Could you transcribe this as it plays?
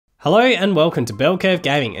Hello and welcome to Bell Curve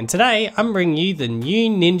Gaming, and today I'm bringing you the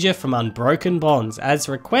new ninja from Unbroken Bonds as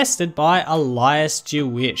requested by Elias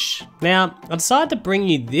Jewish. Now, I decided to bring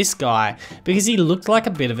you this guy because he looked like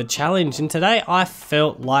a bit of a challenge, and today I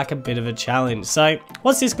felt like a bit of a challenge. So,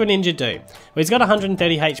 what's this Greninja do? Well, he's got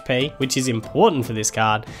 130 HP, which is important for this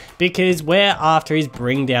card because we're after his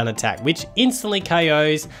bring down attack, which instantly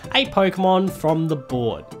KOs a Pokemon from the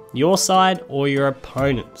board. Your side or your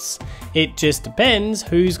opponent's. It just depends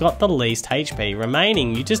who's got the least HP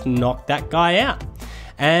remaining. You just knock that guy out.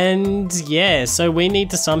 And yeah, so we need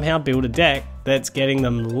to somehow build a deck that's getting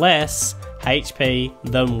them less HP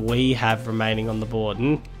than we have remaining on the board.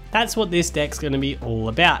 And that's what this deck's going to be all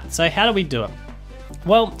about. So how do we do it?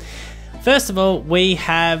 Well, first of all, we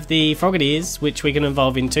have the Frogadiers, which we can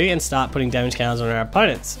evolve into and start putting damage counters on our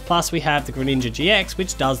opponents. Plus we have the Greninja-GX,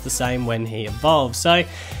 which does the same when he evolves. So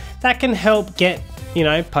that can help get, you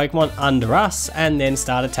know, Pokemon under us and then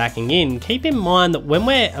start attacking in. Keep in mind that when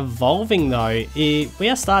we're evolving though, we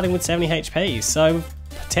are starting with 70 HP, so we've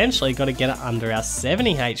potentially got to get it under our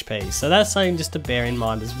 70 HP. So that's something just to bear in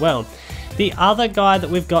mind as well. The other guy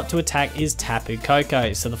that we've got to attack is Tapu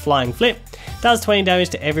Koko. So the Flying Flip does 20 damage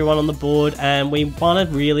to everyone on the board, and we want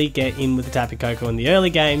to really get in with the Tapu Koko in the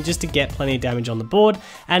early game just to get plenty of damage on the board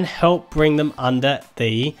and help bring them under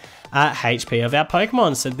the HP of our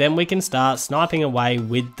Pokemon. So then we can start sniping away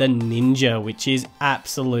with the ninja, which is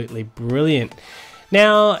absolutely brilliant.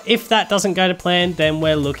 Now, if that doesn't go to plan, then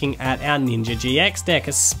we're looking at our Greninja-GX deck,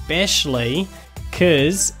 especially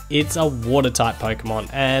because it's a water type Pokemon,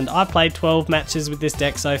 and I've played 12 matches with this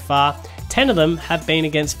deck so far. 10 of them have been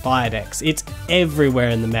against fire decks. It's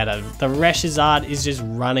everywhere in the meta. The ReshiZard is just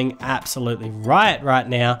running absolutely riot right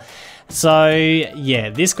now. So yeah,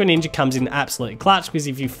 this Greninja comes in absolutely clutch because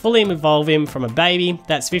if you fully evolve him from a baby,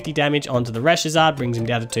 that's 50 damage onto the ReshiZard, brings him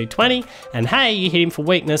down to 220, and hey, you hit him for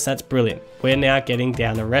weakness, that's brilliant. We're now getting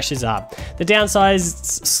down to ReshiZard. The downside is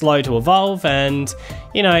it's slow to evolve, and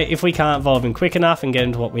you know, if we can't evolve him quick enough and get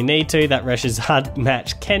into what we need to, that ReshiZard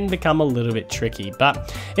match can become a little bit tricky.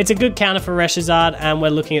 But it's a good counter for ReshiZard, and we're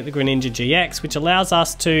looking at the Greninja-GX, which allows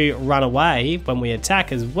us to run away when we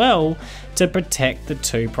attack as well to protect the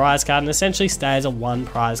 2 prize card and essentially stay as a 1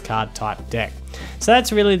 prize card type deck. So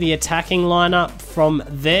that's really the attacking lineup. From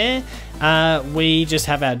there, we just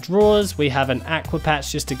have our draws. We have an Aqua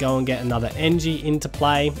Patch just to go and get another Engie into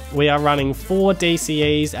play. We are running 4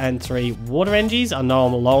 DCEs and 3 Water Engies. I know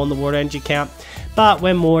I'm low on the Water Engie count, but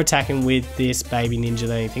we're more attacking with this baby ninja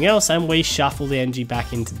than anything else, and we shuffle the Engie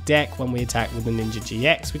back into deck when we attack with the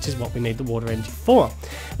Greninja-GX, which is what we need the Water Engie for.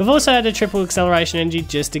 We've also had a triple acceleration Engie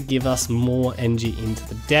just to give us more Engie into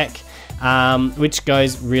the deck, which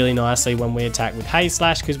goes really nicely when we attack with Haze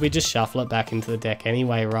Slash because we just shuffle it back into the deck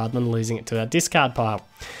anyway rather than losing it to our discard pile.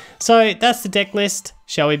 So that's the deck list.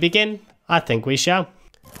 Shall we begin? I think we shall.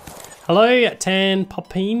 Hello, Tan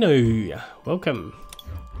Popino. Welcome.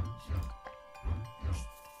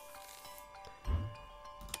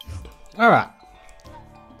 Alright.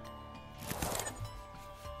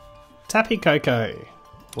 Tapu Koko,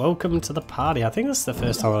 welcome to the party. I think this is the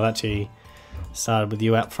first time I've actually started with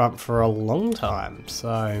you out front for a long time,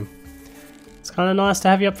 so it's kind of nice to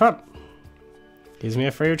have you up front. Gives me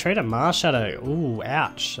a free retreater, Marshadow. Ooh,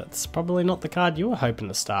 ouch. That's probably not the card you were hoping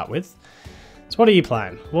to start with. So what are you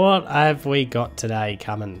playing? What have we got today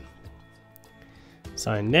coming?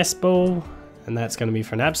 So Nest Ball, and that's going to be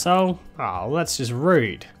for an Absol. Oh, well, that's just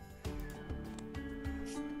rude.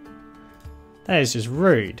 That is just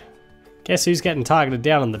rude. Guess who's getting targeted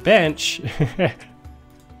down on the bench?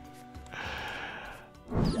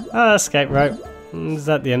 Escape rope. Is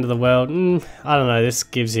that the end of the world? I don't know. This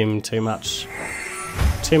gives him too much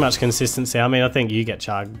consistency. I mean, I think you get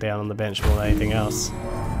charged down on the bench more than anything else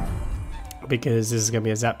because this is going to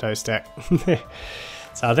be a Zapdos deck.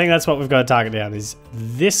 So I think that's what we've got to target down, is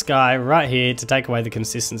this guy right here to take away the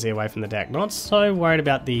consistency away from the deck. Not so worried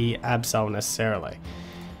about the Absol necessarily.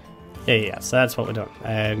 Yeah, so that's what we're doing.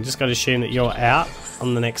 And just got to assume that you're out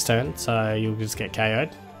on the next turn, so you'll just get KO'd.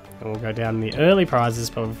 And we'll go down the early prizes,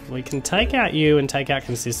 but if we can take out you and take out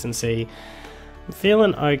consistency, I'm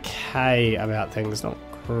feeling okay about things. Not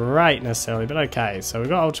great necessarily, but okay. So we've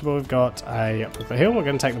got Ultra Ball, we've got a Brooklet Hill. We're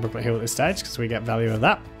going to take the Brooklet Hill at this stage because we get value of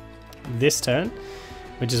that this turn,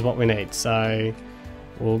 which is what we need. So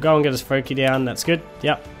we'll go and get his Froakie down. That's good.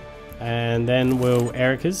 Yep. And then we'll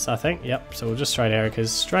Erika's, I think. Yep, so we'll just trade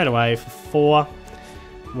Erika's straight away for 4.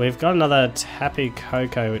 We've got another Tapu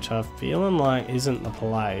Koko, which I'm feeling like isn't the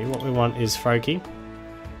play. What we want is Froakie.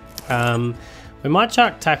 We might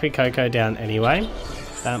chuck Tapu Koko down anyway.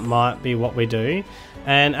 that might be what we do.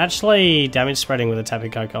 And actually, damage spreading with a Tapu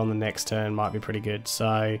Koko on the next turn might be pretty good.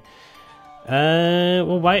 So,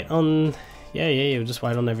 we'll wait on... Yeah, we'll just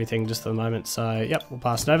wait on everything just for the moment. So, yep, we'll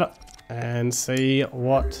pass it over and see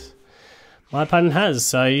what my opponent has.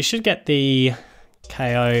 So, you should get the KO,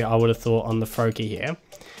 I would have thought, on the Froakie here.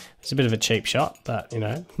 It's a bit of a cheap shot, but, you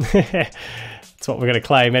know, it's what we're going to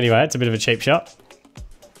claim anyway. It's a bit of a cheap shot.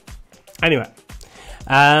 Anyway,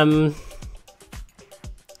 and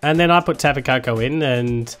then I put Tapu Koko in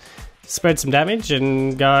and spread some damage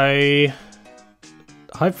and go,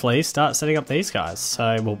 hopefully, start setting up these guys.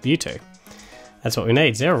 So, well, you two. That's what we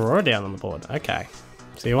need. Zero Aurora down on the board. Okay.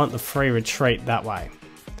 So you want the free retreat that way.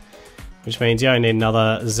 Which means you only need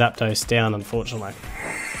another Zapdos down, unfortunately.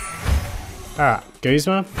 Alright,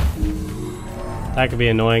 Guzma. That could be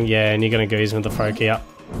annoying. Yeah, and you're going to Guzma the Froakie up.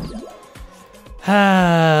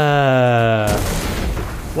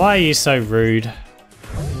 Why are you so rude?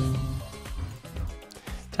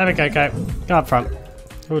 Tapu Koko, go up front.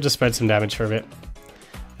 We'll just spread some damage for a bit.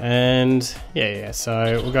 And yeah,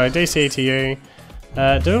 so we'll go DC to you.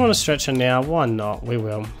 Do we want to stretch her now? Why not? We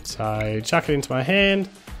will. So chuck it into my hand.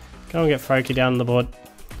 Go and get Froakie down on the board.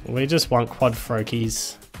 We just want quad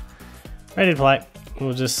Froakies. Ready to play.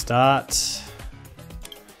 We'll just start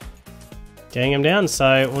getting them down.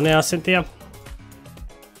 So we'll now Cynthia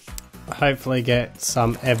hopefully get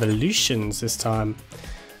some evolutions this time.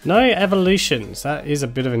 No evolutions. That is a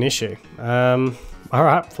bit of an issue.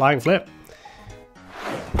 Alright, flying flip.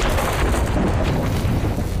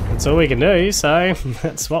 That's all we can do, so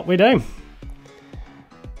that's what we do.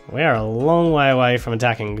 We are a long way away from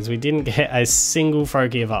attacking because we didn't get a single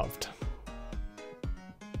Froakie evolved.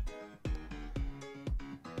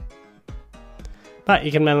 But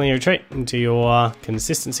you can manually retreat into your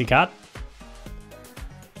consistency card.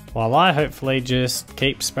 While I hopefully just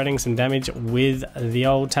keep spreading some damage with the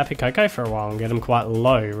old Tapu Koko for a while and get them quite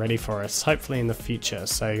low, ready for us, hopefully in the future.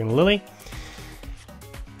 So you're gonna Lily.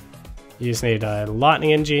 You just need a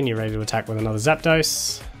Lightning Energy and you're ready to attack with another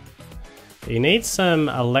Zapdos. But you need some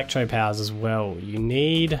Electro Powers as well. You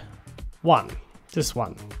need one. Just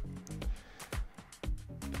one.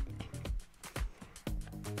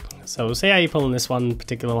 So we'll see how you're pulling this one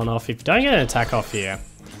particular one off. If you don't get an attack off here,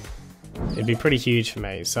 it'd be pretty huge for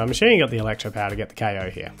me. So I'm assuming you got the Electro Power to get the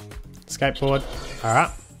KO here. Skateboard.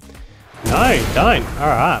 Alright. No, don't.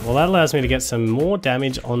 Alright, well that allows me to get some more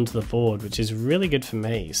damage onto the board, which is really good for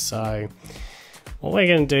me. So what we're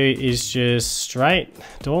going to do is just straight...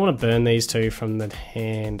 Do I want to burn these two from the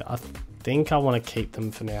hand? I think I want to keep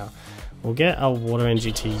them for now. We'll get a Water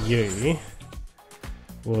Energy to you.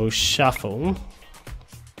 We'll shuffle.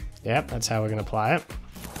 Yep, that's how we're going to play it.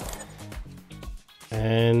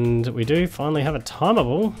 And we do finally have a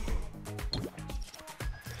timeable.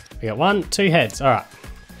 We got 1, 2 heads. Alright.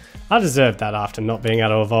 I deserved that after not being able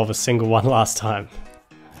to evolve a single one last time.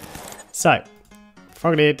 So,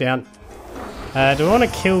 Frogadier down. Do we want to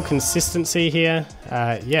kill consistency here?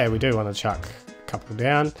 Yeah, we do want to chuck a couple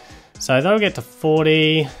down. So they'll get to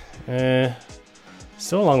 40.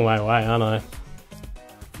 Still a long way away, aren't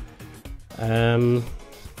I?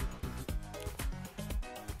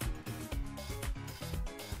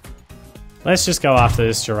 Let's just go after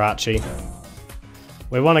this Jirachi.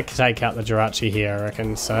 We want to take out the Jirachi here, I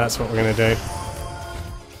reckon, so that's what we're going to do.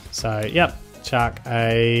 So, yep, chuck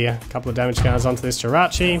a couple of damage counters onto this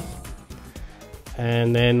Jirachi.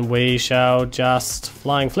 And then we shall just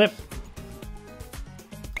flying flip.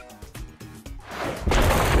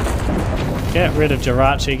 Get rid of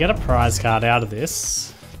Jirachi, get a prize card out of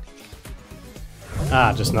this.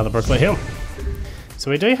 Ah, just another Brooklet Hill.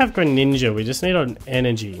 So we do have Greninja, we just need an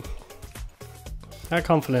energy. How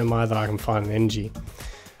confident am I that I can find an energy?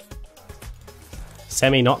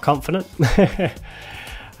 Semi not confident.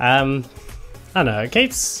 I don't know, it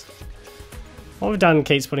keeps... What we've done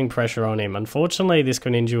keeps putting pressure on him. Unfortunately, this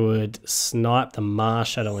Greninja would snipe the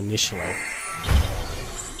Marshadow initially.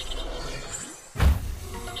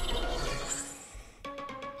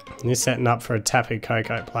 And he's setting up for a Tapu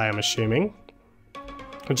Koko play, I'm assuming.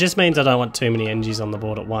 It just means I don't want too many energies on the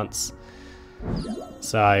board at once.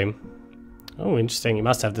 So... Oh, interesting. You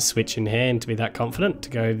must have the switch in hand to be that confident to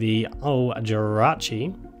go the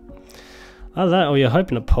Jirachi. Either that or you're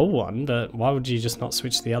hoping to pull one, but why would you just not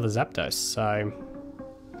switch the other Zapdos?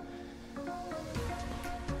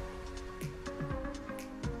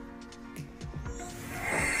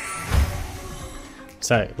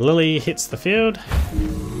 So, Lily hits the field.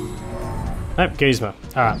 Nope, Guzma.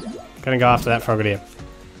 Alright, gonna go after that Frogadier.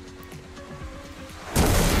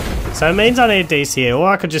 So it means I need DC here, or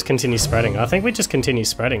I could just continue spreading. I think we just continue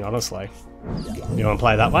spreading, honestly. You want to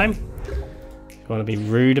play that way? If you want to be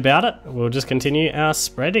rude about it, we'll just continue our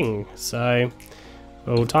spreading. So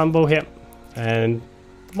we'll time ball here, and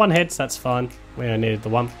one heads, that's fine. We only needed the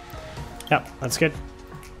one. Yep, that's good.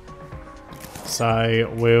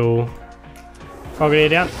 So we'll Frogadier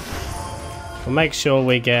down. We'll make sure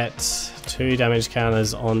we get 2 damage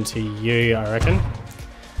counters onto you, I reckon.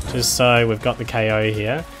 Just so we've got the KO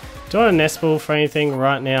here. Do I want a nest ball for anything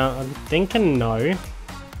right now? I'm thinking no.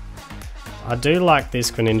 I do like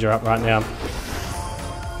this Greninja up right now.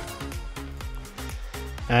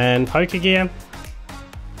 And Pokégear.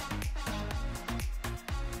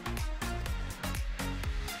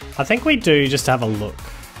 I think we do just have a look.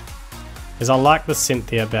 Because I like the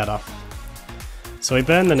Cynthia better. So we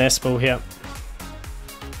burn the nest ball here.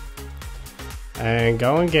 And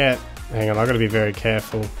go and get... Hang on, I've got to be very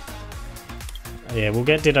careful. Yeah, we'll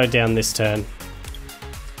get Ditto down this turn.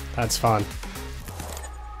 That's fine.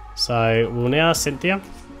 So we'll now Cynthia.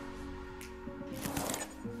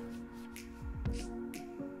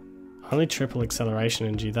 Only triple acceleration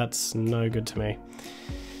energy, that's no good to me.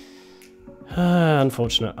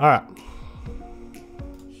 Unfortunate. Alright.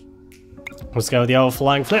 Let's go with the old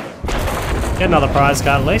flying flip. Get another prize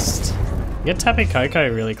card at least. Get Tapu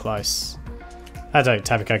Koko really close. I don't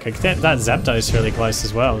Tapu Koko. That Zapdos really close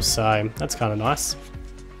as well, so that's kind of nice.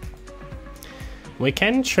 We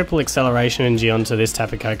can triple acceleration energy onto this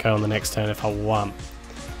Tapu Koko on the next turn if I want.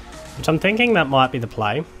 Which I'm thinking that might be the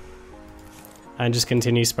play. And just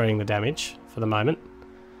continue spreading the damage for the moment.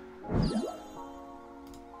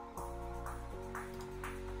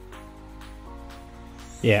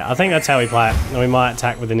 Yeah, I think that's how we play it. And we might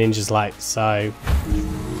attack with the ninjas late, so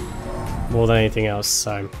more than anything else.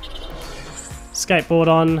 So skateboard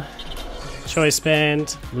on, choice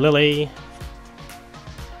band, Lily,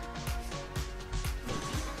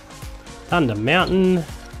 Thunder Mountain,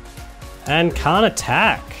 and can't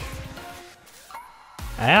attack.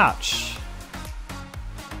 Ouch.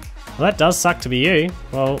 Well, that does suck to be you.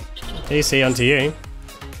 Well, DC onto you.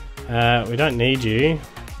 We don't need you.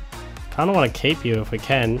 Kind of want to keep you if we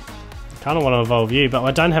can. Kind of want to evolve you, but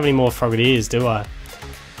I don't have any more Frogadiers, do I?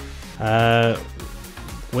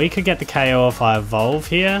 We could get the KO if I evolve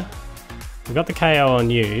here. We've got the KO on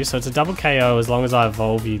you, so it's a double KO as long as I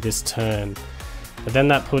evolve you this turn. But then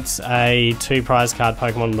that puts a 2 prize card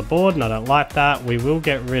Pokemon on the board, and I don't like that. We will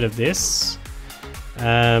get rid of this.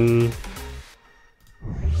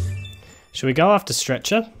 Should we go after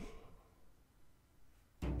Stretcher?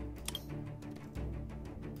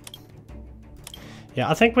 Yeah,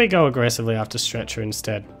 I think we go aggressively after Stretcher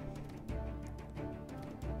instead.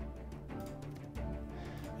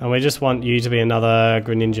 And we just want you to be another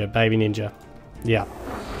Greninja, baby ninja. Yeah,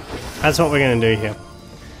 that's what we're going to do here.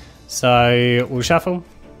 So we'll shuffle.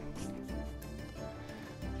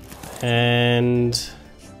 And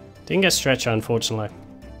didn't get Stretcher, unfortunately.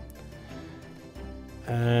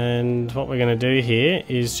 And what we're going to do here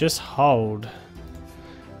is just hold.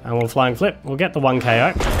 And we'll flying flip. We'll get the 1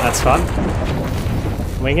 KO. That's fun.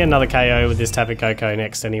 We can get another KO with this Tapu Koko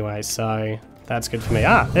next anyway, so that's good for me.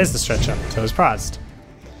 Ah, there's the Stretcher, so I was prized.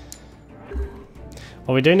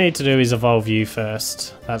 What we do need to do is evolve you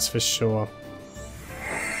first, that's for sure.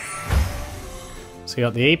 So we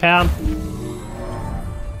got the E-Power.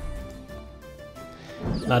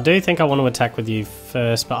 And I do think I want to attack with you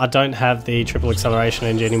first, but I don't have the triple acceleration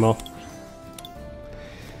energy anymore.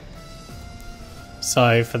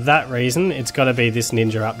 So for that reason, it's got to be this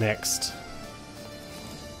ninja up next.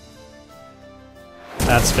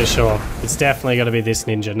 That's for sure. It's definitely got to be this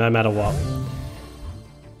ninja, no matter what.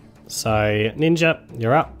 So, ninja,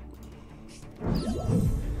 you're up.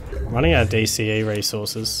 Running out of DCE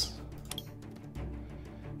resources,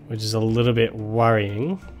 which is a little bit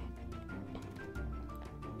worrying.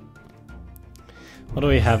 What do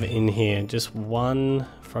we have in here? Just 1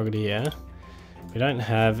 Frogadier. We don't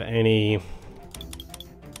have any...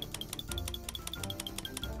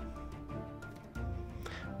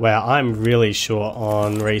 Wow, I'm really short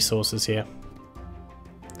on resources here.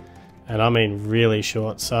 And I mean really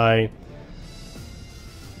short, so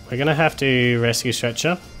we're going to have to Rescue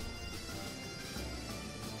Stretcher.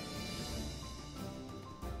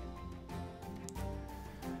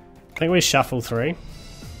 I think we shuffle 3.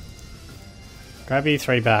 Grab you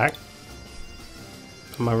 3 back.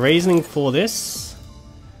 And my reasoning for this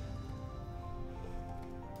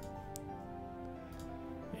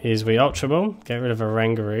is we Ultra Ball, get rid of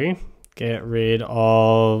Oranguru, get rid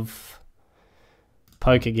of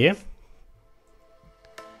Pokégear.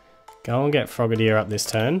 Go and get Frogadier up this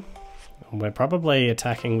turn. And we're probably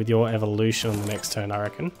attacking with your evolution on the next turn, I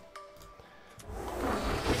reckon.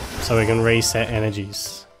 So we can reset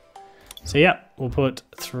energies. So yep, we'll put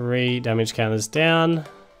 3 damage counters down.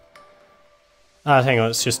 Oh, hang on,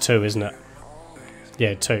 it's just 2, isn't it?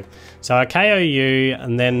 Yeah, 2. So I KO you,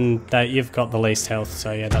 and then that you've got the least health,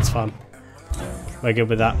 so yeah, that's fine. We're good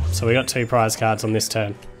with that. So we got 2 prize cards on this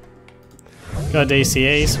turn. Got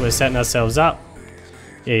DCE, so we're setting ourselves up.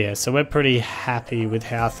 Yeah, so we're pretty happy with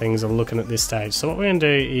how things are looking at this stage. So what we're going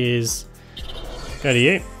to do is go to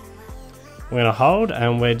you. We're going to hold,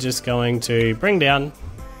 and we're just going to bring down.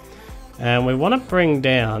 And we want to bring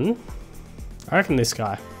down, I reckon, this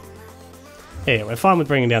guy. Yeah, we're fine with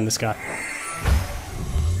bringing down this guy.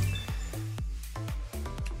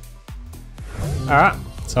 Alright,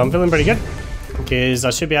 so I'm feeling pretty good. Because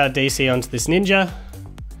I should be able to DC onto this ninja.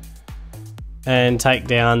 And take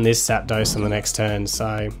down this Zapdos on the next turn. So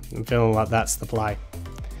I'm feeling like that's the play.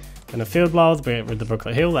 Gonna field blow with the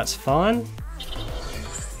Brooklet Hill, that's fine.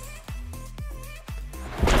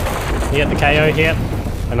 You get the KO here.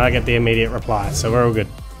 And I get the immediate reply, so we're all good.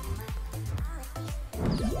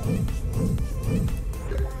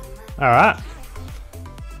 Alright.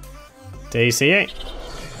 DCE.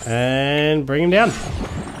 And bring him down.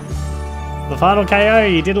 The final KO,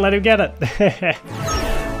 you didn't let him get it.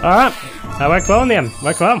 Alright, that worked well in the end.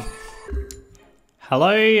 Worked well.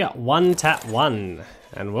 Hello, 1Tap1,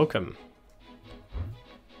 and welcome.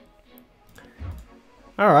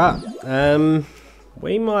 Alright,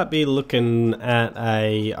 we might be looking at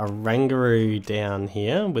a Oranguru down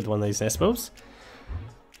here with one of these nest balls.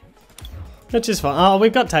 Which is fine. Oh,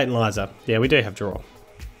 we've got Tate Liza. Yeah, we do have draw.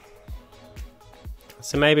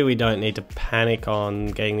 So maybe we don't need to panic on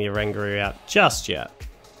getting the Oranguru out just yet.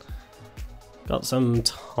 Got some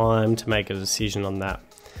time to make a decision on that.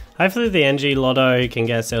 Hopefully the Energy Loto can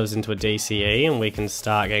get ourselves into a DCE and we can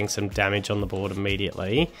start getting some damage on the board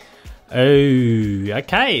immediately. Oh,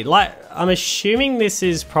 okay. Like, I'm assuming this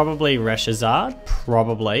is probably ReshiZard.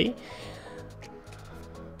 Probably.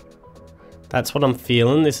 That's what I'm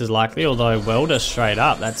feeling. This is likely. Although Welder straight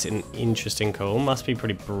up, that's an interesting call. Must be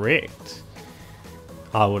pretty bricked,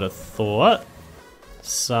 I would have thought.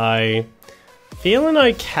 So, feeling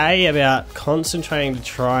okay about concentrating to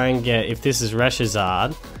try and get, if this is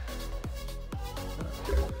ReshiZard,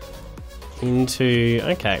 into,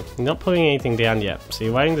 okay, not putting anything down yet, so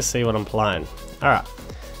you're waiting to see what I'm playing. Alright,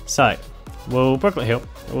 so, we'll Brooklet Hill,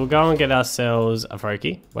 we'll go and get ourselves a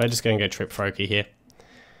Froakie. We're just going to go trip Froakie here.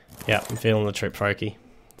 Yeah, I'm feeling the trip Froakie.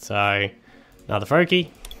 So, another Froakie.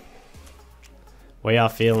 We are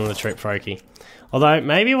feeling the trip Froakie. Although,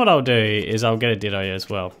 maybe what I'll do is I'll get a Ditto as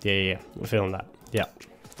well. Yeah, we're feeling that. Yeah,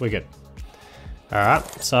 we're good.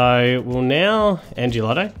 Alright, so we'll now Energy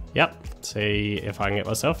Loto. Yep, see if I can get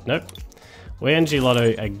myself. Nope. We Energy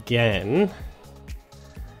Loto again.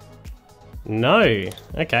 No.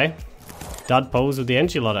 Okay. Dud pulls with the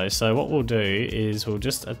Energy Loto. So what we'll do is we'll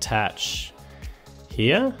just attach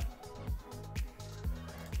here.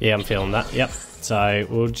 Yeah, I'm feeling that. Yep. So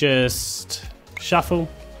we'll just shuffle.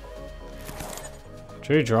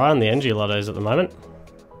 Drew dry on the Energy Lotos at the moment.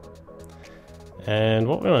 And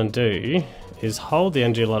what we're going to do is hold the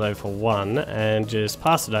Energy Loto for 1 and just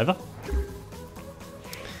pass it over.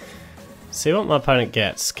 See what my opponent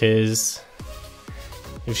gets, because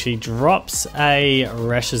if she drops a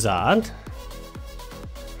ReshiZard,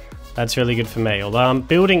 that's really good for me. Although I'm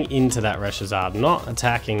building into that ReshiZard, not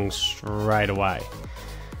attacking straight away.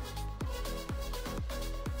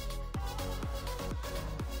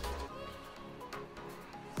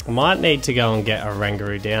 I might need to go and get a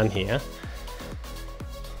Oranguru down here.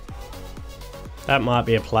 That might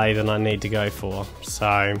be a play that I need to go for.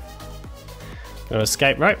 So, gonna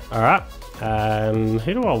escape rope. Alright.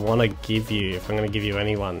 Who do I want to give you if I'm going to give you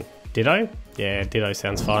anyone? Ditto? Yeah, Ditto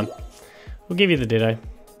sounds fine. We'll give you the Ditto.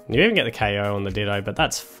 You even get the KO on the Ditto, but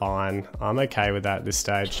that's fine. I'm okay with that at this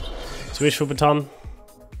stage. So Wishful Baton.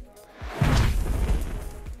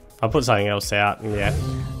 I'll put something else out, and yeah.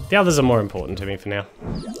 The others are more important to me for now.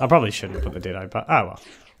 I probably shouldn't put the Ditto, but oh well.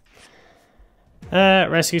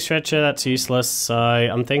 Rescue Stretcher, that's useless. So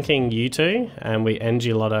I'm thinking you two, and we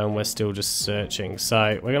Energy Loto, and we're still just searching.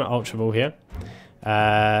 So we're going to Ultra Ball here.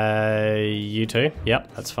 You two,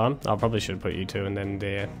 yep, that's fine. I probably should put you two and then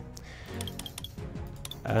there.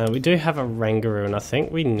 We do have a Oranguru, and I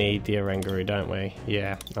think we need the Oranguru, don't we?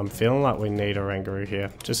 Yeah, I'm feeling like we need a Oranguru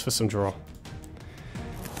here, just for some draw.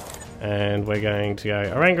 And we're going to go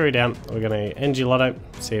Oranguru down. We're going to Energy Loto,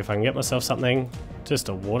 see if I can get myself something. Just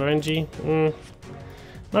a Water Energy.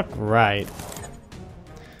 Not great.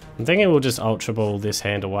 I'm thinking we'll just Ultra Ball this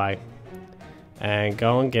hand away. And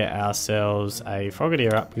go and get ourselves a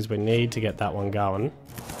Frogadier up, because we need to get that one going.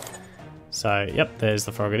 So, yep, there's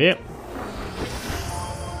the Frogadier.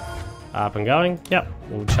 Up and going. Yep,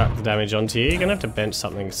 we'll chuck the damage onto you. You're going to have to bench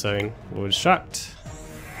something soon. We'll destruct.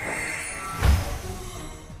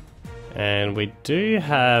 And we do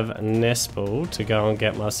have Nespel to go and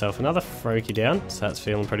get myself another Froakie down, so that's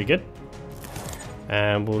feeling pretty good.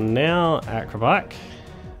 And we'll now Acro Bike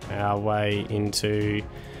our way into...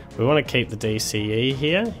 We want to keep the DCE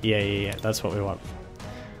here. Yeah, that's what we want.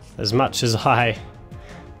 As much as I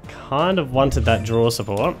kind of wanted that draw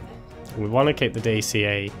support, we want to keep the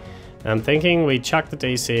DCE. And I'm thinking we chuck the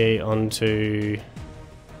DCE onto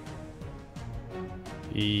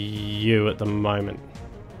you at the moment.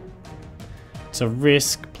 It's a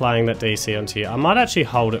risk playing that DC onto you. I might actually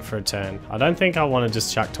hold it for a turn. I don't think I want to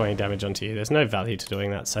just chuck 20 damage onto you. There's no value to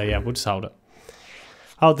doing that. So yeah, we'll just hold it.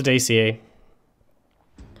 Hold the DCE.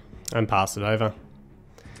 And pass it over.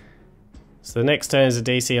 So the next turn is a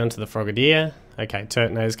DC onto the Frogadier. Okay,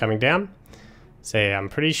 Turtonado's coming down. So yeah, I'm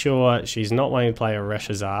pretty sure she's not wanting to play a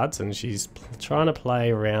ReshiZard, and she's trying to play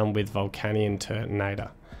around with Volcanion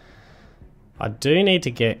Turtonator. I do need to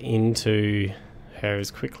get into her as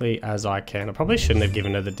quickly as I can. I probably shouldn't have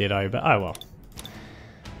given her the Ditto, but oh well.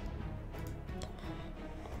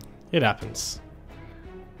 It happens.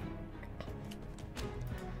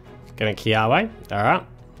 Gonna Kiawe, alright.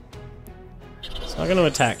 So I'm gonna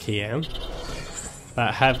attack here,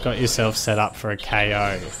 but have got yourself set up for a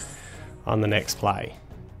KO on the next play.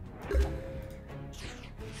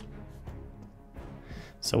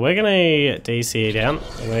 So we're going to DC down,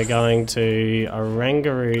 and we're going to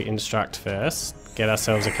Oranguru Instruct first, get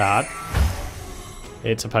ourselves a card.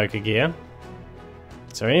 It's a Pokégear.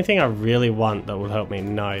 Is there anything I really want that will help me?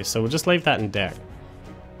 No, so we'll just leave that in deck.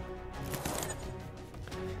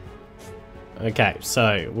 Okay,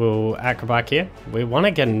 so we'll Acro Bike here. We want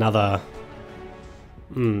to get another...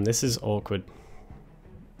 this is awkward.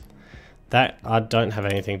 That, I don't have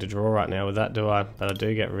anything to draw right now with that, do I? But I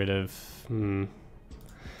do get rid of...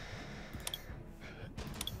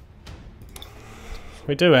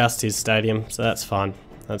 We do oust his stadium, so that's fine.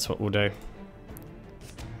 That's what we'll do.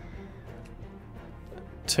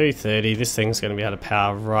 230, this thing's going to be able to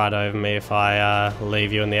power right over me if I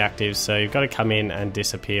leave you in the active, so you've got to come in and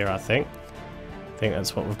disappear, I think. I think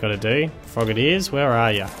that's what we've got to do. Frogadiers, where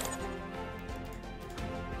are you?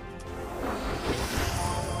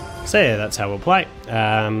 So yeah, that's how we'll play.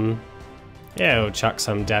 Yeah, we'll chuck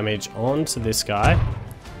some damage onto this guy.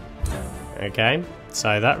 Okay,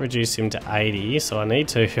 so that reduced him to 80, so I need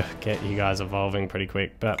to get you guys evolving pretty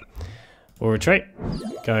quick, but we'll retreat.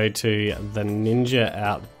 Go to the ninja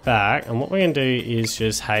out back, and what we're going to do is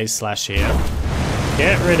just haze slash here.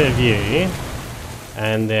 Get rid of you,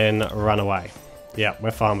 and then run away. Yeah,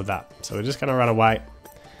 we're fine with that. So we're just going to run away.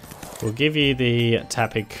 We'll give you the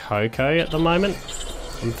Tapu Koko at the moment,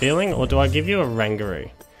 I'm feeling, or do I give you a Oranguru?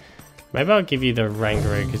 Maybe I'll give you the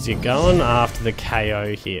Oranguru because you're going after the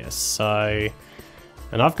KO here. So,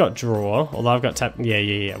 and I've got draw, although I've got tap.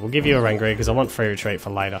 Yeah. We'll give you a Oranguru because I want free retreat for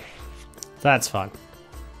later. That's fine.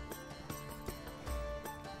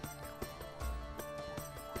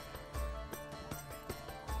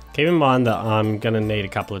 Keep in mind that I'm going to need a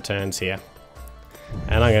couple of turns here.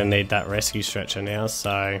 And I'm going to need that Rescue Stretcher now,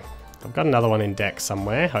 so I've got another one in deck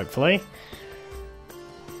somewhere, hopefully.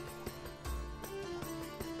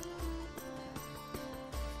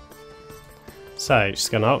 So, she's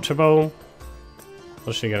going to Ultra Ball.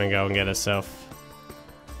 Or she's going to go and get herself...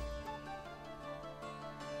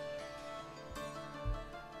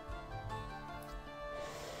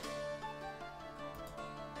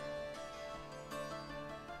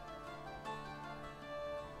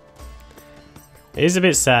 It is a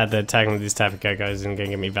bit sad that attacking with this Tapu Koko isn't going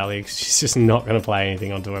to give me value because she's just not going to play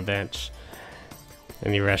anything onto her bench.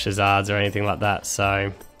 Any ReshiZards or anything like that,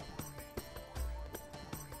 so...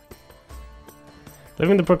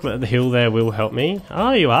 Leaving the Brooklet Hill there will help me.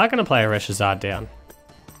 Oh, you are going to play a ReshiZard down.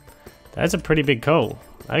 That's a pretty big call.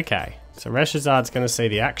 Okay, so ReshiZard's going to see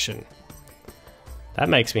the action. That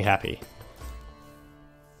makes me happy.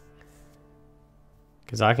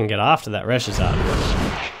 Because I can get after that ReshiZard.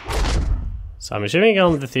 So I'm assuming you're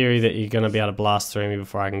going with the theory that you're going to be able to blast through me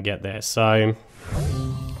before I can get there. So,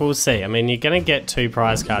 we'll see. I mean, you're going to get 2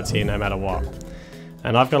 prize cards here no matter what.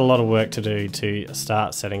 And I've got a lot of work to do to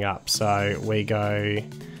start setting up. So we go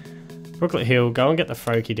Brooklet Hill, go and get the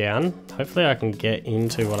Froakie down. Hopefully I can get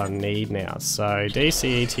into what I need now. So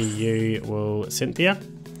DCE to you will Cynthia.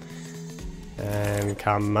 And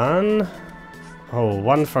come on. Oh,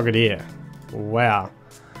 1 Frogadier. Wow.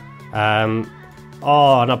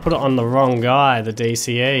 Oh, and I put it on the wrong guy, the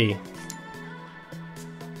DCE.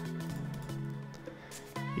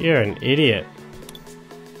 You're an idiot.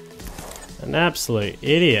 An absolute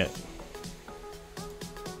idiot.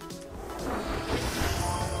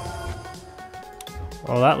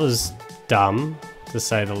 Well, that was dumb, to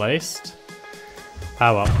say the least.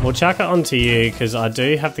 Oh well, we'll chuck it onto you because I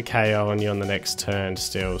do have the KO on you on the next turn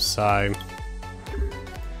still. So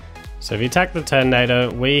if you attack the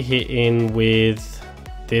Tornado, we hit in with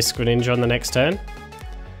this Greninja on the next turn.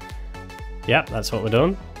 Yep, that's what we're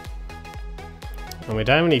doing. And we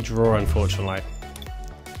don't have any draw, unfortunately.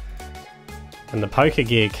 And the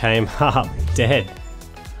Pokégear came up dead.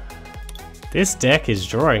 This deck is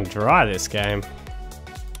drawing dry this game.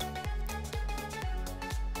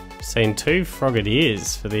 Seen 2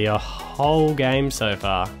 Frogadiers for the whole game so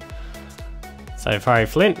far. So Furry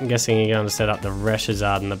Flint, I'm guessing you're going to set up the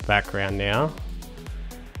ReshiZard in the background now,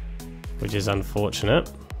 which is unfortunate.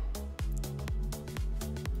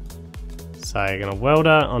 So you're going to Welder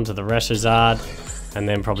onto the ReshiZard and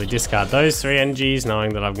then probably discard those 3 energies,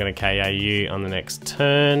 knowing that I'm going to KO you on the next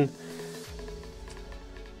turn.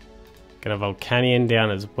 Going to Volcanion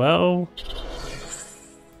down as well.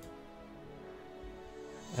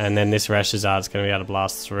 And then this ReshiZard's going to be able to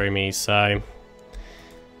blast through me, so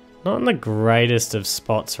not in the greatest of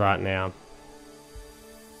spots right now.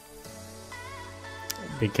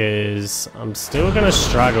 Because I'm still going to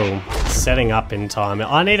struggle setting up in time.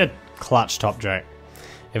 I need a clutch top deck.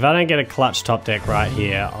 If I don't get a clutch top deck right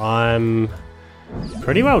here, I'm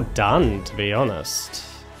pretty well done, to be honest.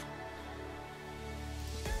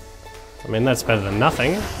 I mean, that's better than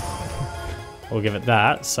nothing. We'll give it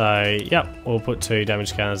that. So, yep, we'll put 2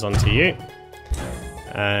 damage counters onto you.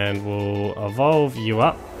 And we'll evolve you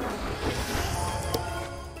up.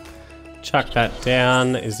 Chuck that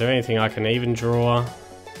down. Is there anything I can even draw?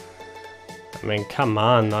 I mean, come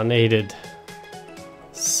on. I needed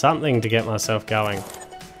something to get myself going.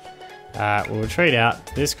 We'll retreat out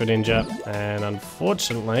to this Greninja. And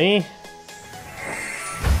unfortunately,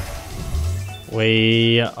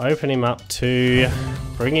 we open him up to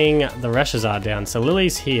bringing the ReshiZard down. So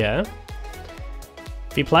Lily's here.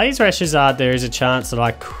 If he plays ReshiZard, there is a chance that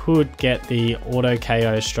I could get the auto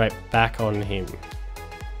KO straight back on him.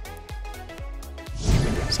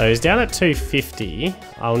 So he's down at 250.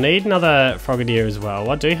 I'll need another Frogadier as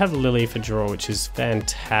well. I do have Lily for draw, which is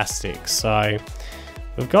fantastic. So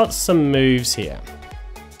we've got some moves here.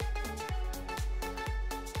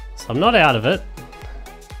 So I'm not out of it.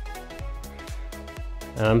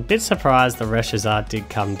 And I'm a bit surprised the ReshiZard did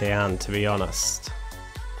come down, to be honest.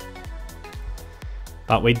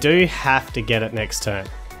 But we do have to get it next turn.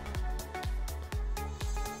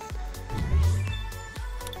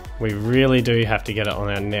 We really do have to get it on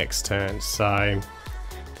our next turn. So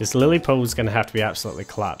this Lily Pool is going to have to be absolutely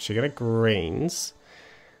clutch. You get a greens.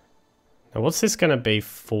 Now what's this going to be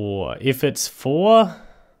for? If it's for...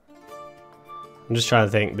 I'm just trying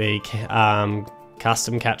to think. The...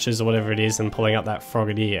 custom catches or whatever it is and pulling up that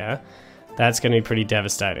Frogadier, that's going to be pretty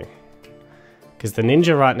devastating. Because the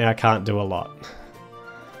Ninja right now can't do a lot.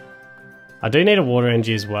 I do need a Water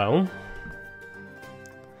Energy as well.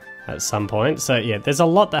 At some point. So yeah, there's a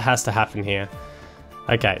lot that has to happen here.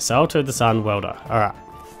 Okay, so Alter of the Sun, Welder. Alright.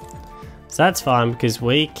 So that's fine because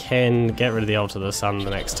we can get rid of the Alter of the Sun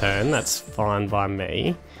the next turn. That's fine by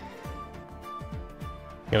me.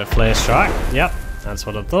 Gonna Flare Strike. Yep, that's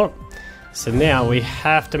what I thought. So now we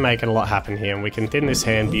have to make a lot happen here, and we can thin this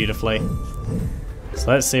hand beautifully. So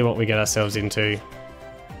let's see what we get ourselves into.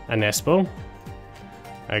 A Nespel.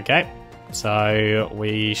 Okay, so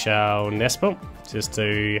we shall Nespel, just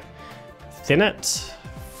to thin it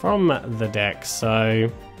from the deck. So,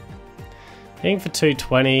 hitting for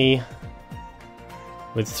 220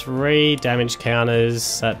 with 3 damage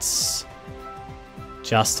counters, that's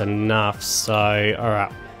just enough. So,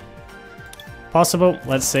 alright. Possible.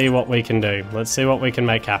 Let's see what we can do. Let's see what we can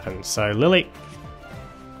make happen. So Lily.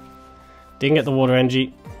 Didn't get the Water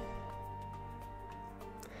Energy.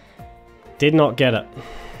 Did not get it.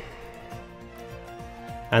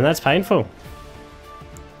 And that's painful.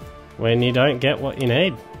 When you don't get what you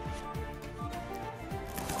need.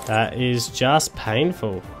 That is just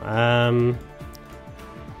painful.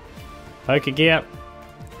 Pokégear.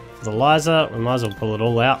 For the Liza, we might as well pull it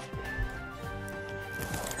all out.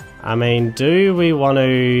 I mean, do we want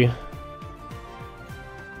to...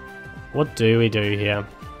 What do we do here?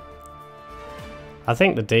 I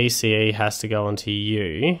think the DCE has to go onto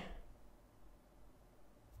you.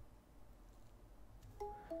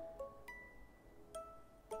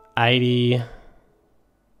 $80.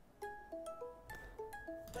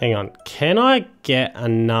 Hang on. Can I get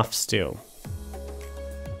enough still?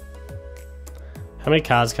 How many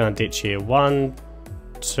cards can I ditch here? 1,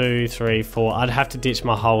 2, 3, 4. I'd have to ditch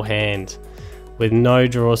my whole hand with no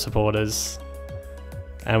draw supporters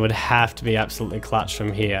and would have to be absolutely clutch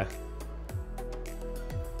from here.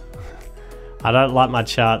 I don't like my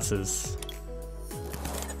chances.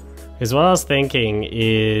 Because what I was thinking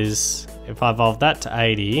is, if I evolve that to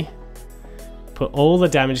 80, put all the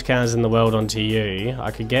damage counters in the world onto you,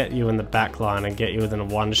 I could get you in the back line and get you within a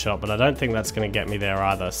one-shot, but I don't think that's going to get me there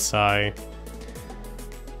either, so...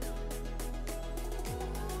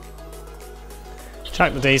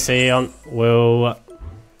 Chuck the DC on, we'll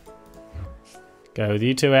go with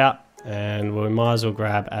you two out, and we might as well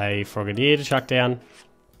grab a Frogadier to chuck down.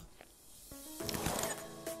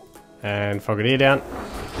 And Frogadier down.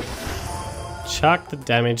 Chuck the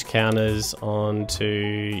damage counters onto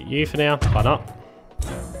you for now, why not?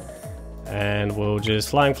 And we'll just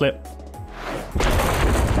flying flip.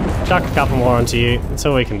 Chuck a couple more onto you, that's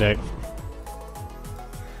all we can do.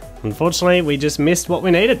 Unfortunately, we just missed what we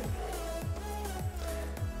needed.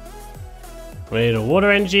 We need a Water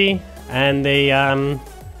Energy and the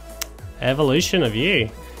evolution of you.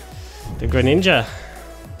 The Greninja.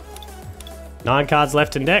 9 cards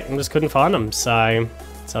left in deck and just couldn't find them, so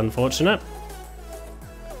it's unfortunate.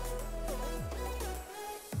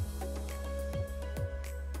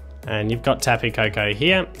 And you've got Tapu Koko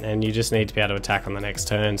here, and you just need to be able to attack on the next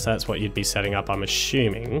turn, so that's what you'd be setting up, I'm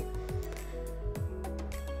assuming.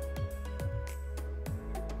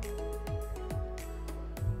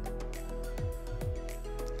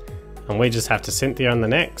 And we just have to Cynthia on the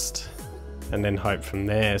next, and then hope from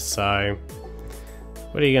there, so...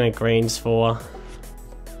 What are you going to greens for?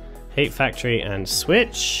 Heat Factory and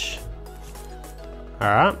switch.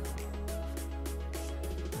 Alright.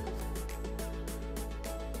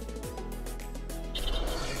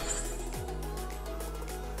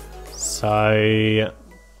 So...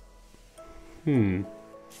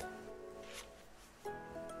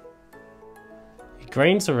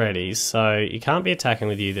 Greens are ready, so you can't be attacking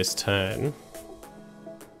with you this turn.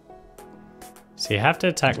 So you have to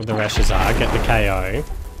attack with the ReshiZard, get the KO.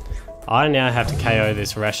 I now have to KO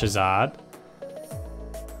this ReshiZard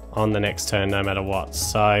on the next turn no matter what.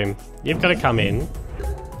 So you've got to come in.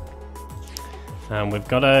 We've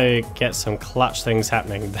got to get some clutch things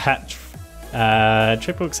happening. That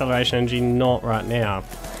triple acceleration energy, not right now.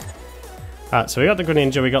 Alright, so we got the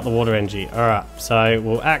Greninja, we got the Water Energy. Alright, so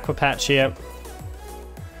we'll Aqua Patch here.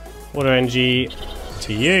 Water Energy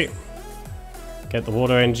to you. Get the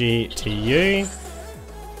Water Energy to you.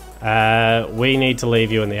 We need to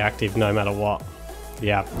leave you in the active no matter what.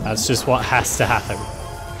 Yeah, that's just what has to happen.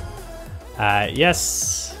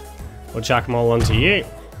 Yes, we'll chuck them all onto you.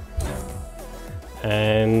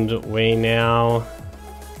 And we now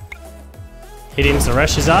hit into the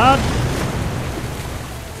ReshiZard.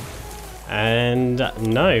 And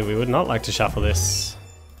no, we would not like to shuffle this.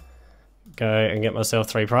 Go and get myself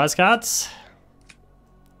 3 prize cards.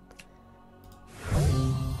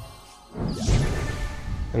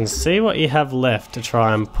 And see what you have left to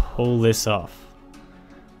try and pull this off.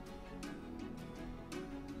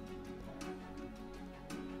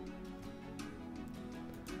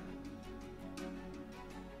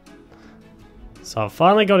 So I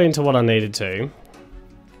finally got into what I needed to.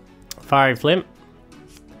 Fiery Flint.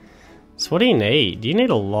 So what do you need? You need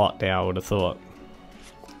a lot now, I would have thought.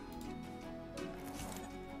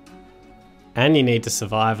 And you need to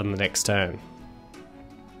survive on the next turn.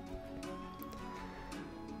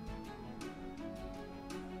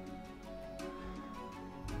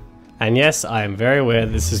 And yes, I am very aware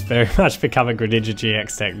this has very much become a Greninja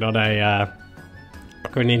GX deck, not a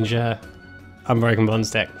Greninja Unbroken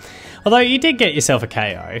Bonds deck. Although you did get yourself a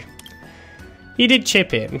KO. You did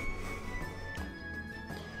chip in.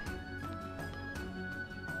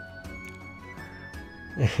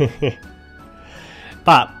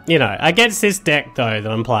 But, you know, against this deck though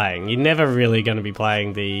that I'm playing, you're never really going to be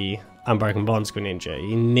playing the Unbroken Bonds Greninja.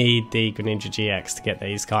 You need the Greninja GX to get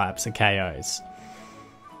these types of KOs.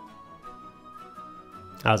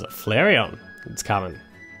 How's it? Flareon. It's coming.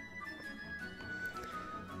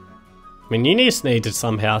 I mean, you just need to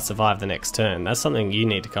somehow survive the next turn. That's something you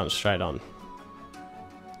need to concentrate on.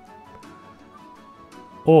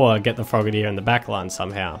 Or get the Frogadier in the back line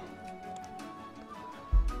somehow.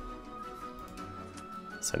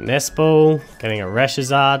 So Nest Ball, getting a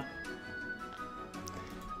ReshiZard.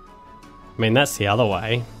 I mean, that's the other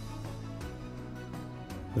way.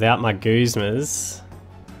 Without my Guzmas,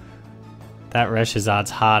 that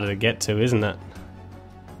ReshiZard's harder to get to, isn't it?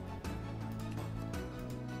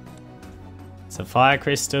 So Fire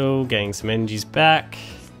Crystal, getting some energies back.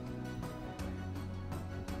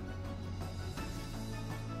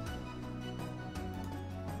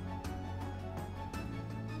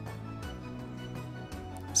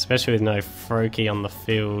 Especially with no Froakie on the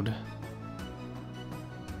field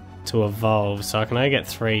to evolve, so I can only get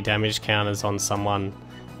 3 damage counters on someone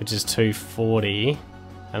which is 240,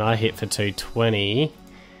 and I hit for 220,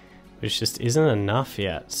 which just isn't enough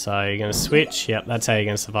yet. So you're going to switch. Yep, that's how you're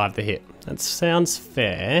going to survive the hit. That sounds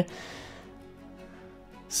fair.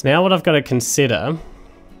 So now what I've got to consider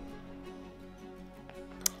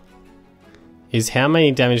is how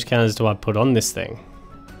many damage counters do I put on this thing?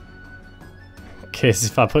 Because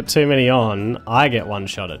if I put too many on, I get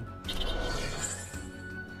one-shotted.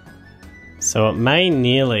 So it may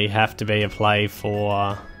nearly have to be a play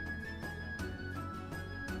for...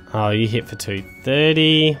 Oh, you hit for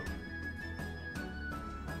 230.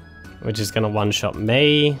 Which is going to one-shot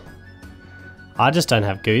me. I just don't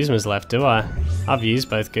have Guzmas left, do I? I've used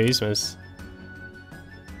both Guzmas.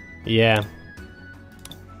 Yeah.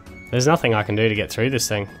 There's nothing I can do to get through this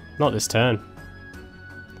thing. Not this turn.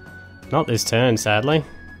 Not this turn, sadly.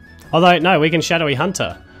 Although, no, we can Shadowy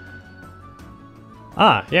Hunter.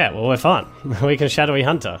 Ah, yeah, well, we're fine. We can Shadowy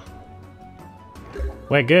Hunter.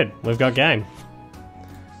 We're good. We've got game.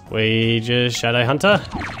 We just Shadow Hunter,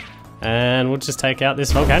 and we'll just take out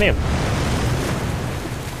this Volcanion.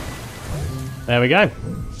 There we go.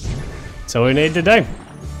 That's all we need to do.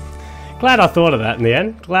 Glad I thought of that in the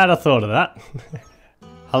end. Glad I thought of that.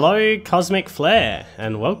 Hello, Cosmic Flare,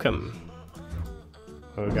 and welcome.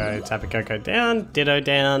 We'll go Tapu Koko down, Ditto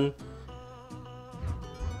down.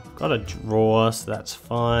 Got a draw, so that's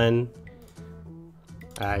fine.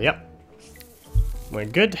 Yep. We're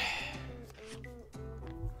good.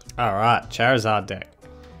 Alright, Charizard deck.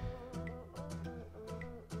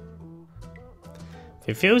 If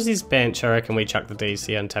he fills his bench, I reckon we chuck the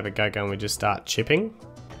DC on Tapu Koko and we just start chipping.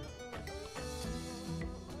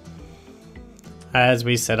 As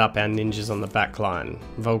we set up our ninjas on the back line.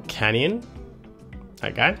 Volcanion.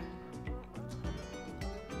 Okay.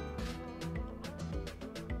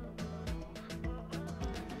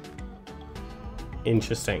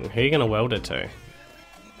 Interesting. Who are you going to weld it to?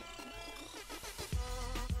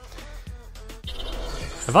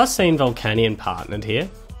 Have I seen Volcanion partnered here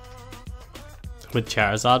with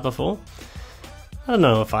Charizard before? I don't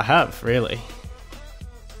know if I have, really.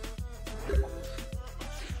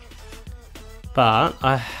 But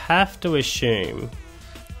I have to assume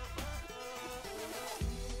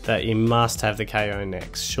that you must have the KO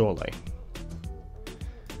next, surely.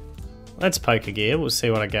 Let's Pokegear. We'll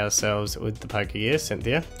see what I get ourselves with the Pokegear,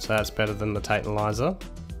 Cynthia. So that's better than the Tate Liza.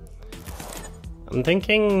 I'm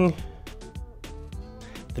thinking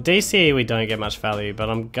the DCE we don't get much value, but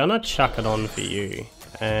I'm gonna chuck it on for you.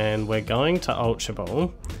 And we're going to Ultra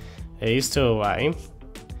Ball. He's two away.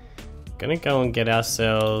 Gonna go and get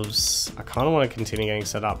ourselves... I kind of want to continue getting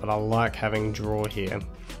set up, but I like having draw here.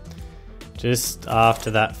 Just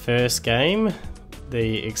after that first game,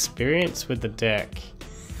 the experience with the deck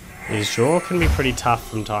is draw can be pretty tough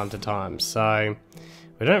from time to time, so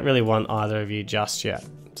we don't really want either of you just yet.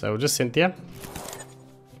 So we'll just Cynthia.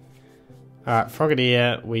 Alright,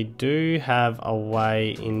 Frogadier, we do have a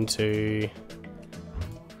way into...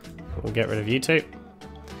 We'll get rid of you two.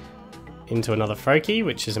 Into another Froakie,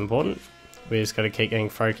 which is important. We just got to keep getting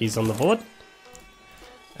Froakies on the board.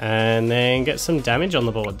 And then get some damage on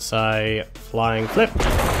the board. So, Flying Flip.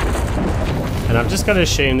 And I've just got to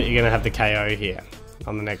assume that you're going to have the KO here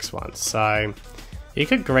on the next one. So, you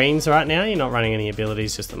could greens right now. You're not running any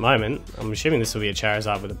abilities just at the moment. I'm assuming this will be a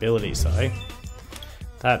Charizard with abilities, though.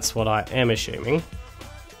 That's what I am assuming.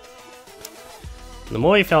 The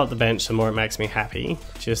more you fill up the bench, the more it makes me happy.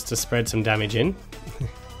 Just to spread some damage in.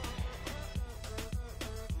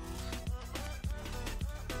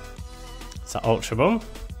 So, Ultra Ball.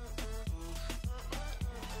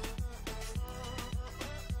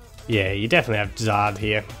 Yeah, you definitely have Zard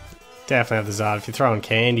here. Definitely have the Zard if you're throwing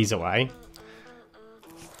candies away.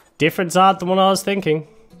 Different Zard than what I was thinking.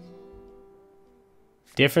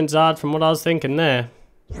 Different Zard from what I was thinking there.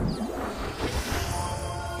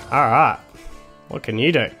 Alright. What can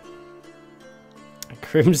you do?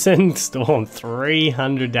 Crimson Storm,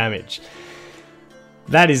 300 damage.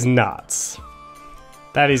 That is nuts.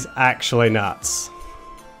 That is actually nuts.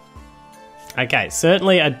 Okay,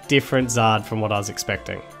 certainly a different Zard from what I was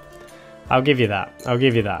expecting. I'll give you that. I'll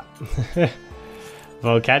give you that.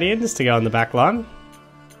 Volcanions to go on the back line.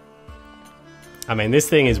 I mean, this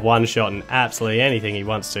thing is one-shotting absolutely anything he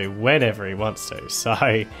wants to, whenever he wants to.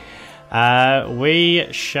 So, we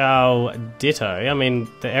shall Ditto. I mean,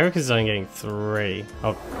 the Erika's only getting 3.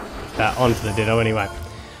 Oh, onto the Ditto anyway.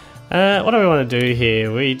 What do we want to do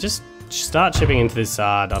here? We just start chipping into this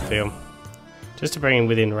Zard, I feel. Just to bring him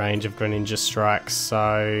within range of Greninja strikes.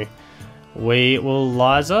 So, we will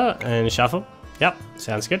Liza and shuffle. Yep,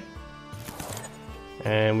 sounds good.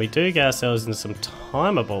 And we do get ourselves into some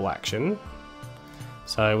Timer Ball action.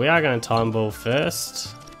 So we are going to Time Ball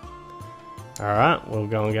first. Alright, we'll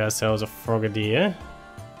go and get ourselves a Frogadier.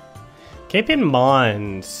 Keep in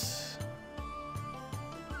mind,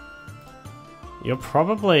 you're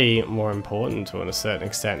probably more important to a certain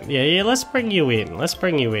extent. Yeah, let's bring you in. Let's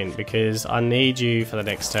bring you in because I need you for the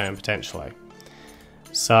next turn potentially.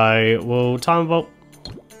 So we'll time vault.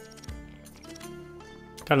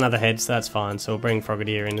 Got another head, so that's fine. So we'll bring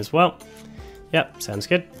Frogadier in as well. Yep, sounds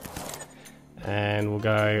good. And we'll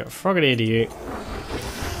go Frogadier to you.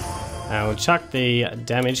 And we'll chuck the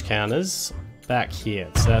damage counters back here.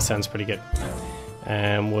 So that sounds pretty good.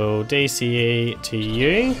 And we'll DCE to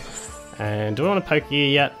you. And do we want to poke you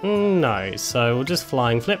yet? No. So we'll just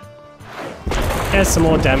flying flip. Get some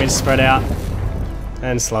more damage spread out.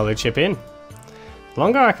 And slowly chip in. The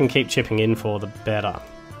longer I can keep chipping in for, the better.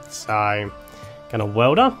 So, gonna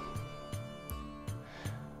welder.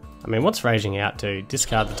 I mean, what's Raging Out do?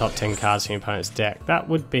 Discard the top 10 cards from your opponent's deck. That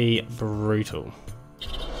would be brutal.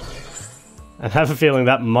 I have a feeling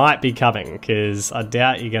that might be coming, because I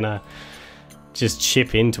doubt you're gonna just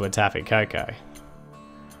chip into a Tapu Koko.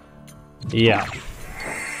 Yeah.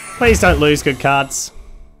 Please don't lose good cards.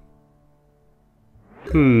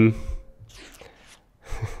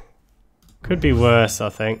 Could be worse, I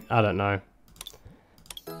think. I don't know.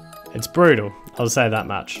 It's brutal, I'll say that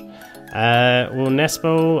much. Will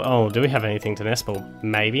Nespel... Oh, do we have anything to Nespel?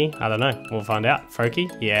 Maybe, I don't know. We'll find out.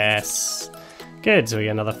 Froakie? Yes. Good, so we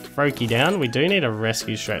get another Froakie down. We do need a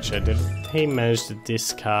Rescue Stretcher. Did he manage to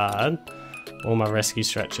discard all my Rescue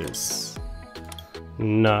Stretchers?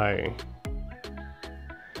 No.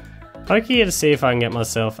 Poke here to see if I can get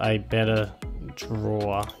myself a better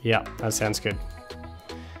draw. Yeah, that sounds good.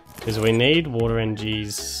 Because we need water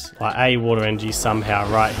energies, like a water energy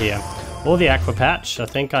somehow right here. Or the Aqua Patch. I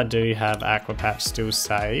think I do have Aqua Patch still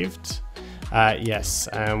saved. Yes,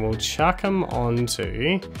 and we'll chuck them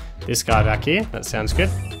onto this guy back here. That sounds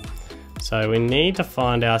good. So we need to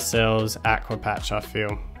find ourselves Aqua Patch, I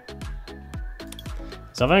feel.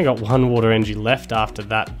 So I've only got one water energy left after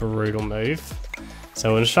that brutal move. So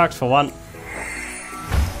we'll instruct for one.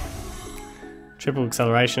 Triple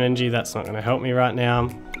acceleration energy, that's not going to help me right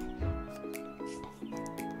now.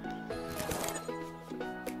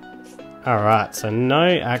 Alright, so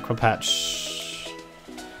no Aqua Patch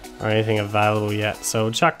or anything available yet. So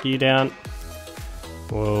we'll chuck you down.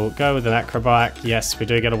 We'll go with an Acro Bike. Yes, we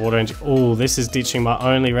do get a water energy. Oh, this is ditching my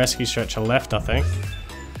only Rescue Stretcher left, I think.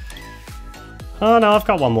 Oh no, I've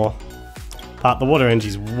got one more. But the water energy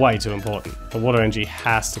is way too important. The water energy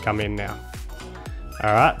has to come in now.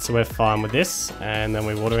 Alright, so we're fine with this. And then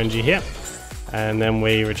we water energy here. And then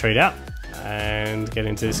we retreat out. And get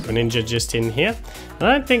into this Greninja just in here. I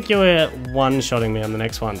don't think you were one-shotting me on the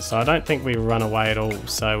next one, so I don't think we run away at all.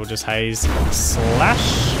 So we'll just haze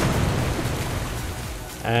slash.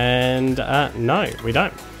 And no, we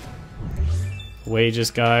don't. We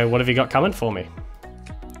just go, what have you got coming for me?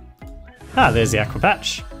 Ah, there's the Aqua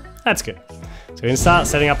Patch. That's good. So we can start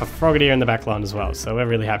setting up a Frogadier in the back line as well. So we're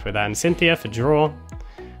really happy with that. And Cynthia for draw.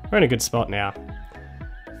 We're in a good spot now.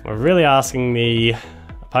 We're really asking the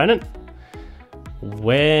opponent,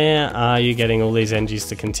 where are you getting all these energies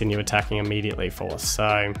to continue attacking immediately for?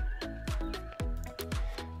 So,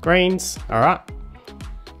 greens, alright.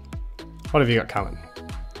 What have you got coming?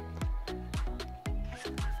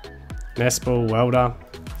 Nespel, Welder.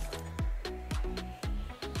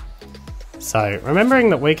 So,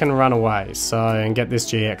 remembering that we can run away, and get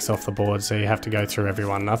this GX off the board, so you have to go through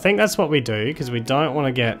everyone. And I think that's what we do, because we don't want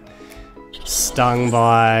to get stung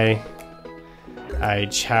by a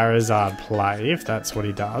Charizard play, if that's what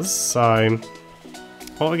he does. So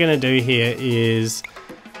what we're going to do here is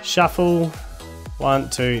shuffle 1,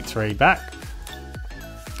 2, 3 back.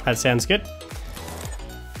 That sounds good.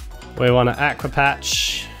 We want to Aqua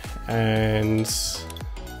Patch and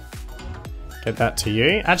get that to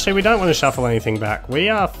you. Actually, we don't want to shuffle anything back. We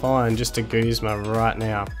are fine just to Guzma right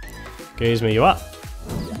now. Guzma you up.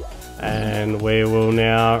 And we will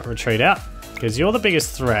now retreat out, because you're the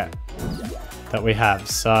biggest threat that we have.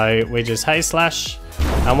 So we just haze slash,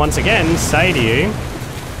 and once again say to you,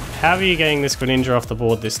 how are you getting this Greninja off the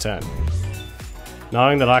board this turn?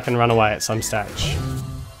 Knowing that I can run away at some stage.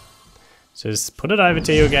 So just put it over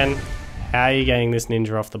to you again. How are you getting this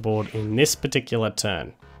ninja off the board in this particular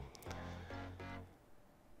turn?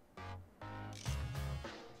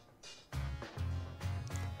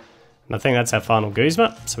 And I think that's our final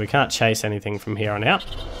Guzma, so we can't chase anything from here on out.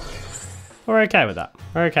 We're okay with that.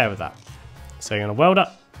 We're okay with that. So you're going to weld it.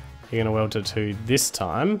 You're going to weld it to this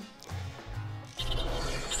time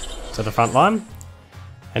to the front line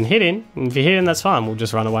and hit in. And if you hit in, that's fine. We'll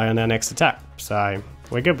just run away on our next attack. So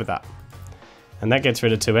we're good with that. And that gets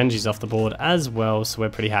rid of 2 energies off the board as well, so we're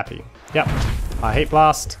pretty happy. Yep, high heat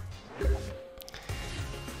blast.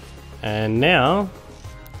 And now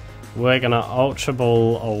we're going to Ultra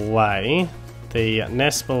Ball away the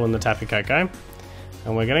Nest Ball and the Tapu Koko.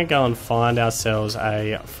 And we're going to go and find ourselves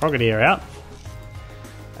a Frogadier out.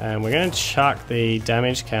 And we're going to chuck the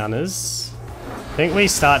damage counters. I think we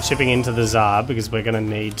start chipping into the Zard because we're going to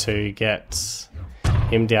need to get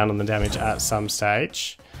him down on the damage at some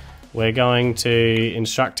stage. We're going to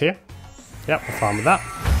instruct here. Yep, we're fine with that.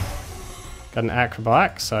 Got an Acro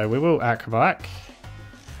Bike, so we will Acro Bike.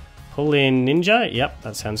 Pull in Ninja. Yep,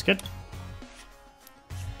 that sounds good.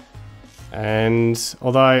 And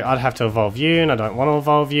although I'd have to evolve you, and I don't want to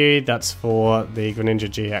evolve you, that's for the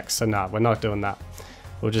Greninja-GX, so no, we're not doing that.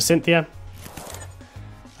 We'll just Cynthia.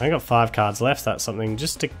 I got 5 cards left, that's something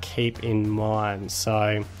just to keep in mind.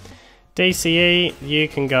 So DCE, you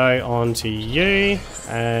can go on to you,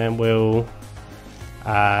 and we'll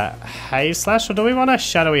Haze Slash, or do we want a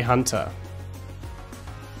Shadowy Hunter?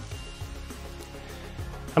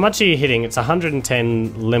 How much are you hitting? It's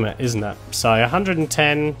 110 limit, isn't it? So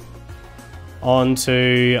 110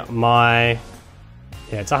 onto my...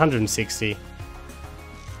 Yeah, it's 160.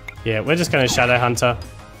 Yeah, we're just going to Shadow Hunter.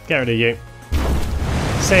 Get rid of you.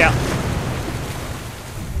 See ya.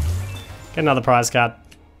 Get another prize card.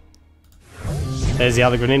 There's the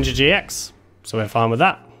other Greninja-GX, so we're fine with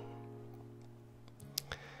that.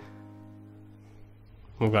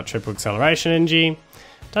 We've got triple acceleration energy.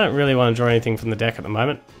 Don't really want to draw anything from the deck at the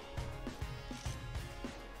moment.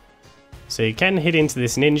 So you can hit into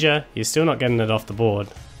this Ninja, you're still not getting it off the board.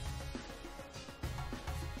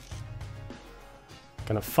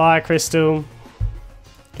 Gonna Fire Crystal,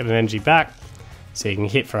 get an energy back, so you can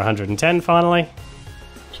hit for 110 finally.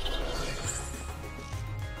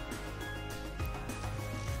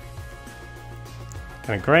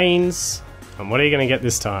 Kind of greens, and what are you gonna get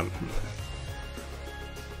this time?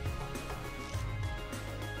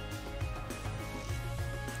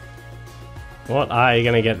 What are you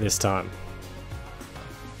going to get this time?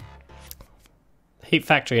 Heat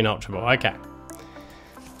Factory and Ultra Ball, okay.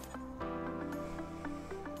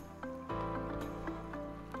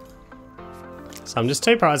 So I'm just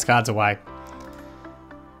 2 prize cards away.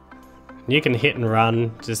 You can hit and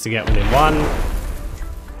run just to get within 1.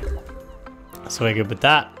 So we're good with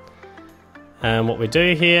that. And what we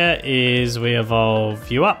do here is we evolve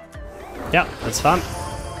you up. Yep, that's fun.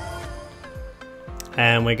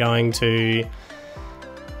 And we're going to...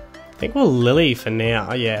 I think we'll Lily for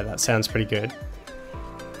now. Yeah, that sounds pretty good.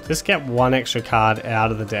 Just get 1 extra card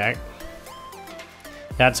out of the deck.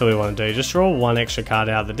 That's all we want to do. Just draw 1 extra card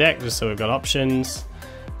out of the deck, just so we've got options.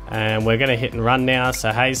 And we're going to hit and run now,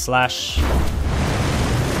 so Haze Slash.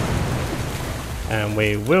 And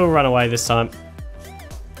we will run away this time.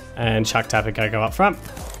 And chuck Tapu Koko up front.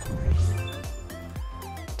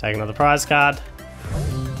 Take another prize card.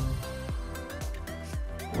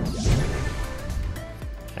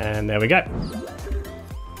 And there we go.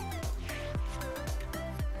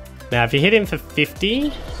 Now if you hit him for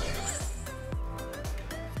 50,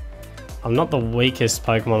 I'm not the weakest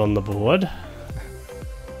Pokemon on the board.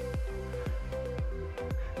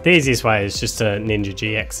 The easiest way is just to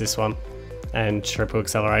Ninja-GX this one and triple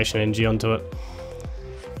acceleration energy onto it.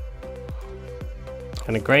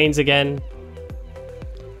 And it greens again.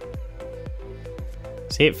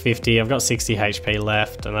 So hit 50, I've got 60 HP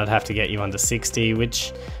left, and I'd have to get you under 60,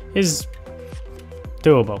 which is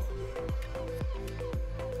doable.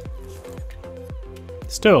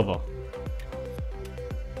 It's doable.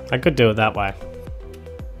 I could do it that way.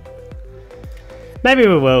 Maybe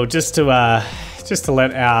we will, just to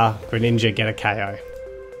let our Greninja get a KO.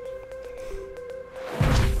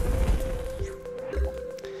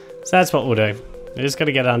 So that's what we'll do. We're just got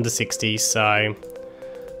to get under 60, so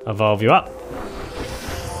evolve you up.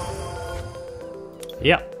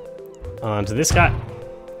 Yep. Onto this guy.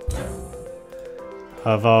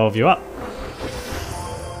 Evolve you up.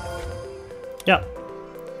 Yep.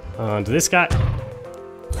 Onto this guy.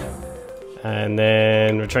 And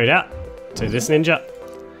then retreat out to this ninja.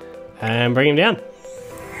 And bring him down.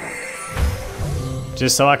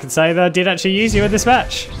 Just so I can say that I did actually use you in this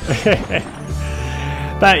match.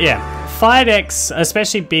 But yeah, fire decks,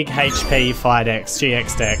 especially big HP fire decks,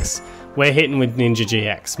 GX decks, we're hitting with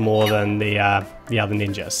Ninja-GX more than the other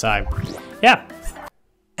ninja. So yeah.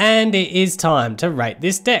 And it is time to rate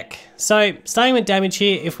this deck. So, starting with damage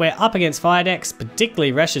here, if we're up against fire decks,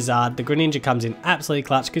 particularly ReshiZard, the Greninja comes in absolutely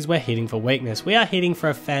clutch because we're hitting for weakness. We are hitting for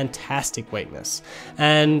a fantastic weakness.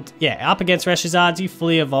 And yeah, up against ReshiZards, you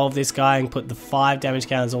fully evolve this guy and put the 5 damage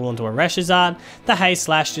counters all onto a ReshiZard. The Haste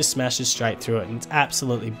Slash just smashes straight through it, and it's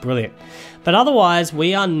absolutely brilliant. But otherwise,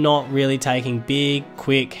 we are not really taking big,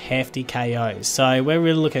 quick, hefty KOs. So we're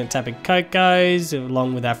really looking at Tapu Kokos,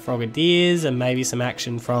 along with our Frogadiers, and maybe some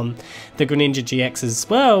action from the Greninja-GX as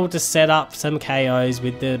well, to set up some KOs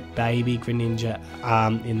with the baby Greninja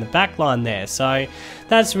in the backline there. So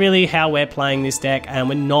that's really how we're playing this deck, and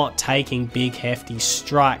we're not taking big, hefty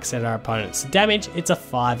strikes at our opponents. Damage, it's a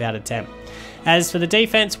 5 out of 10. As for the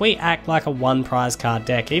defense, we act like a 1 prize card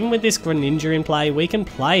deck. Even with this Greninja in play, we can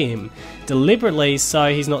play him deliberately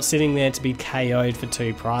so he's not sitting there to be KO'd for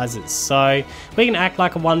 2 prizes. So we can act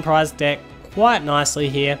like a 1 prize deck quite nicely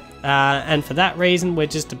here, and for that reason, we're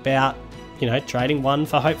just about, you know, trading 1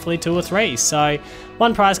 for hopefully 2 or 3. So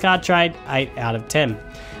 1 prize card trade, 8 out of 10.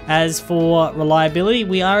 As for reliability,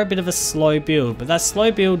 we are a bit of a slow build, but that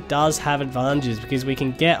slow build does have advantages because we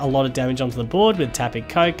can get a lot of damage onto the board with Tapu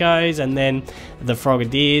Kokos and then the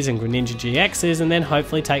Frogadiers and Greninja-GXs, and then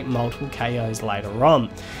hopefully take multiple KOs later on.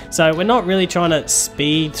 So we're not really trying to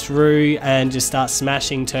speed through and just start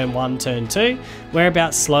smashing turn 1, turn 2. We're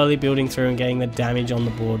about slowly building through and getting the damage on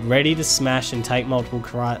the board ready to smash and take multiple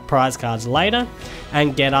prize cards later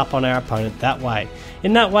and get up on our opponent that way.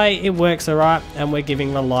 In that way, it works alright, and we're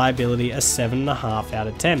giving reliability a 7.5 out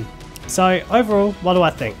of 10. So overall, what do I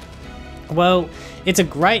think? Well, it's a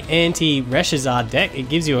great anti-ReshiZard deck. It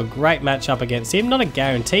gives you a great matchup against him. Not a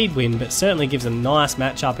guaranteed win, but certainly gives a nice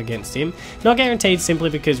matchup against him. Not guaranteed simply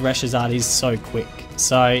because ReshiZard is so quick,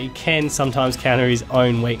 so it can sometimes counter his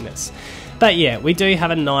own weakness. But yeah, we do have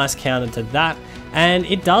a nice counter to that. And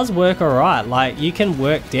it does work alright. Like, you can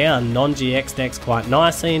work down non-GX decks quite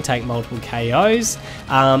nicely and take multiple KOs,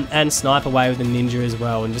 and snipe away with the Ninja as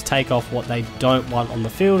well, and just take off what they don't want on the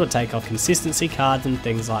field, or take off consistency cards and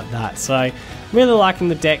things like that. So really liking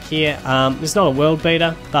the deck here. It's not a world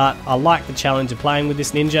beater, but I like the challenge of playing with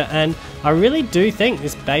this Ninja, and I really do think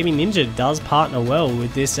this baby Ninja does partner well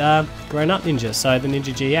with this grown-up Ninja, so the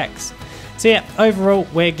Ninja-GX. So yeah, overall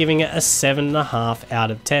we're giving it a 7.5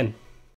 out of 10.